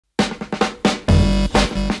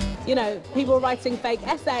people writing fake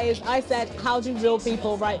essays, I said, how do real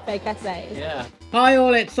people write fake essays? Yeah. Hi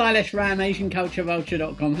all, it's Sailesh Ram,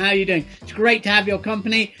 AsianCultureVulture.com. How are you doing? It's great to have your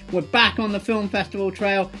company. We're back on the film festival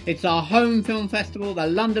trail. It's our home film festival, the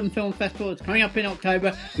London Film Festival. It's coming up in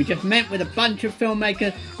October. We just met with a bunch of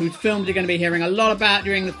filmmakers whose films you're going to be hearing a lot about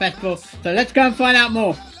during the festival. So let's go and find out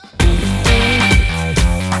more.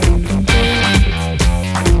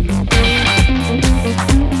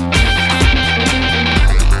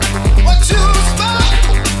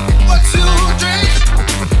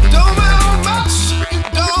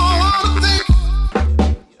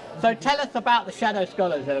 So tell us about the Shadow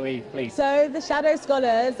Scholars, Eloise, please. So the Shadow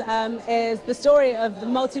Scholars is the story of the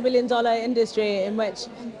multi-billion-dollar industry in which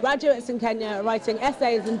graduates in Kenya are writing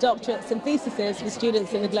essays and doctorates and theses for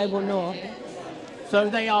students in the global north. So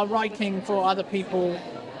they are writing for other people?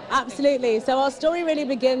 Absolutely. So our story really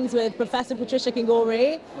begins with Professor Patricia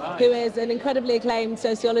Kingori, who is an incredibly acclaimed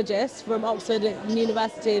sociologist from Oxford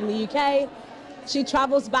University in the UK. She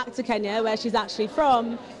travels back to Kenya, where she's actually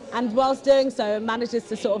from, and whilst doing so manages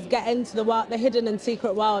to sort of get into the hidden and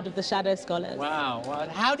secret world of the Shadow Scholars. Wow. Well,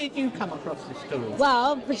 how did you come across this story?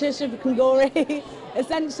 Well, Patricia Kingori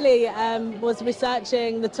essentially was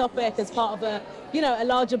researching the topic as part of a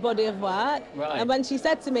larger body of work. Right. And when she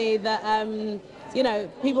said to me that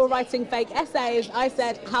people writing fake essays, I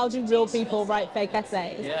said, how do real people write fake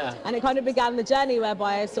essays? Yeah. And it kind of began the journey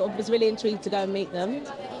whereby I sort of was really intrigued to go and meet them.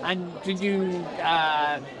 And did you,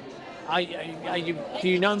 do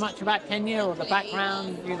you know much about Kenya or the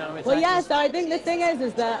background? Well, yeah, so I think the thing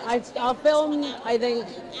is that our film, I think,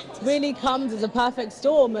 really comes as a perfect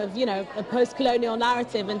storm of, a post-colonial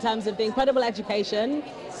narrative in terms of the incredible education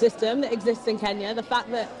system that exists in Kenya, the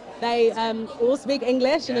fact that they all speak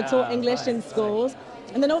English and are taught English in schools.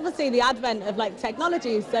 And then obviously the advent of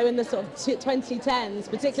technology. So in the sort of 2010s,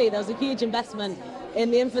 particularly, there was a huge investment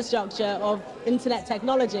in the infrastructure of internet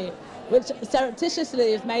technology, which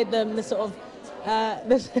surreptitiously has made them the sort of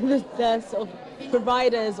the sort of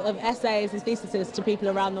providers of essays and theses to people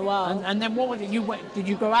around the world. And then what was it? Did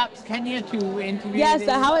you go out to Kenya to interview? Yeah,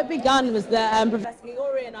 so how it began was that Professor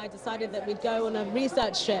Kingori and I decided that we'd go on a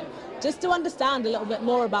research trip just to understand a little bit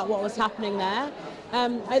more about what was happening there.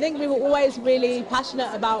 I think we were always really passionate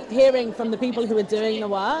about hearing from the people who were doing the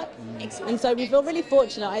work, and so we feel really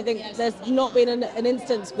fortunate. I think there's not been an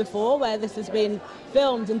instance before where this has been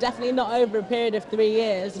filmed, and definitely not over a period of 3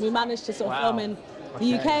 years. We managed to sort of film in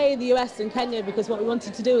the UK, the US and Kenya, because what we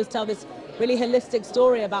wanted to do was tell this really holistic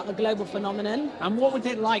story about a global phenomenon. And what was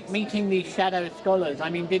it like meeting these Shadow Scholars? I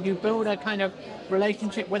mean, did you build a kind of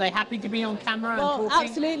relationship? Were they happy to be on camera and talking?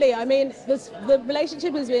 Absolutely. I mean, the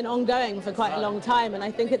relationship has been ongoing for quite a long time, and I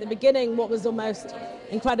think at the beginning what was almost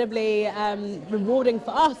incredibly rewarding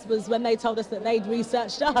for us was when they told us that they'd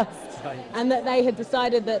researched us and that they had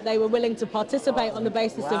decided that they were willing to participate on the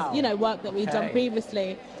basis of work that we'd done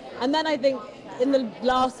previously. And then I think in the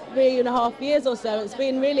last 3.5 years or so, it's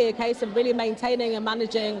been really a case of really maintaining and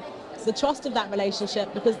managing the trust of that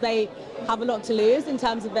relationship, because they have a lot to lose in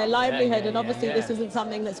terms of their livelihood, and obviously this isn't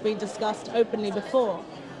something that's been discussed openly before.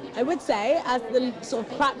 I would say, as the sort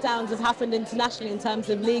of crackdowns have happened internationally in terms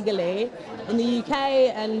of legally, in the UK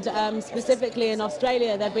and specifically in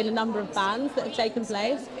Australia, there have been a number of bans that have taken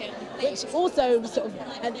place, which also sort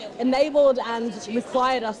of enabled and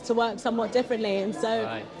required us to work somewhat differently. And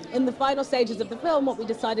so in the final stages of the film, what we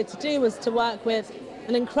decided to do was to work with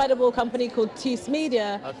an incredible company called Tuse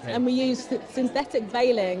Media, and we used synthetic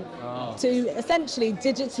veiling to essentially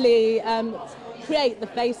digitally create the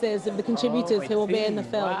faces of the contributors who will be in the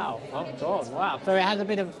film. Wow, oh God, wow. So it has a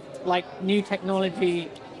bit of new technology.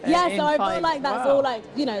 Yeah, so I feel like that's all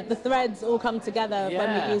the threads all come together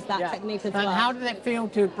when we use that technique as well. And how did it feel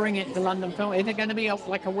to bring it to London Film? Is it going to be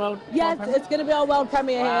like a world Yes, premiere? it's going to be our world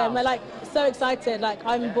premiere here, and we're so excited.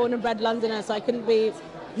 I'm born and bred Londoner, so I couldn't be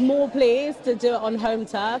more pleased to do it on home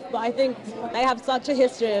turf. But I think they have such a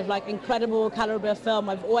history of incredible calibre film.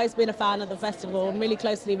 I've always been a fan of the festival and really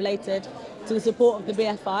closely related to the support of the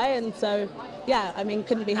BFI, and so yeah, I mean,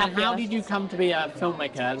 couldn't be happier. And how did you come to be a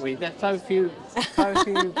filmmaker, Eloise? There's so few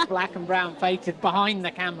black and brown faces behind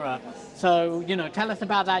the camera. So, tell us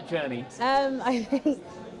about that journey. I think,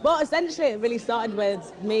 well, essentially it really started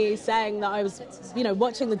with me saying that I was,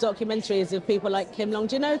 watching the documentaries of people like Kim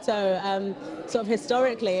Long-Jinoto, sort of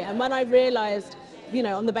historically, and when I realised,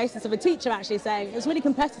 on the basis of a teacher actually saying, it's really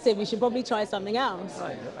competitive, you should probably try something else.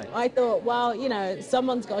 Right. I thought, well,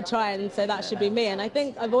 someone's got to try, and so that should be me. And I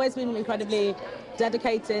think I've always been incredibly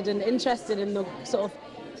dedicated and interested in the sort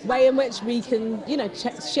of way in which we can,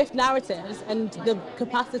 shift narratives and the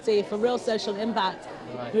capacity for real social impact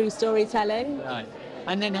through storytelling. Right.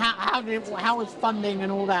 And then how was funding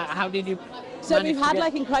and all that? How did you? So we've had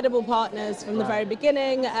like incredible partners from the very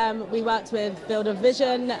beginning. We worked with Field of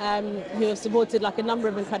Vision, who have supported like a number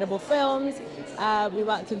of incredible films. We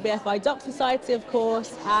worked with BFI Doc Society, of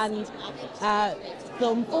course, and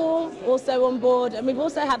Film 4 also on board. And we've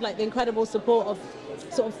also had like the incredible support of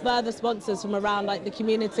sort of further sponsors from around like the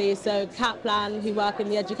community. So Kaplan, who work in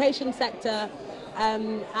the education sector,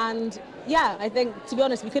 and yeah, I think, to be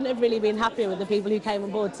honest, we couldn't have really been happier with the people who came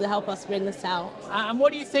on board to help us bring this out. And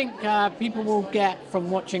what do you think people will get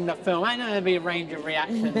from watching the film? I know there'll be a range of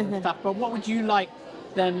reactions and stuff, but what would you like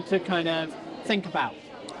them to kind of think about?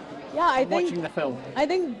 Yeah, I think watching the film. I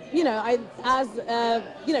think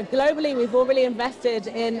globally we've all really invested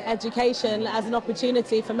in education as an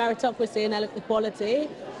opportunity for meritocracy and equality.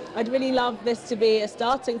 I'd really love this to be a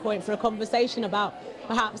starting point for a conversation about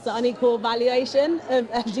perhaps the unequal valuation of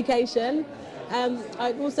education.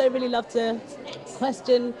 I'd also really love to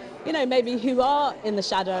question, maybe who are in the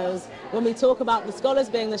shadows. When we talk about the scholars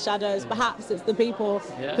being the shadows, perhaps it's the people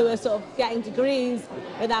who are sort of getting degrees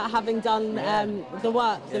without having done the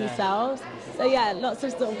work themselves. So yeah, lots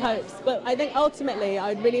of sort of hopes. But I think ultimately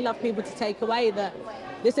I'd really love people to take away that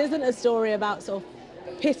this isn't a story about sort of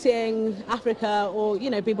pitting Africa or,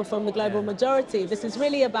 people from the global majority. This is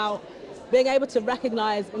really about being able to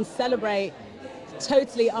recognize and celebrate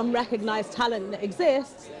totally unrecognized talent that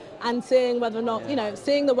exists, and seeing whether or not,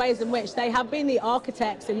 seeing the ways in which they have been the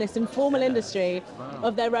architects in this informal industry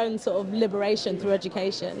of their own sort of liberation through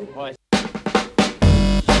education.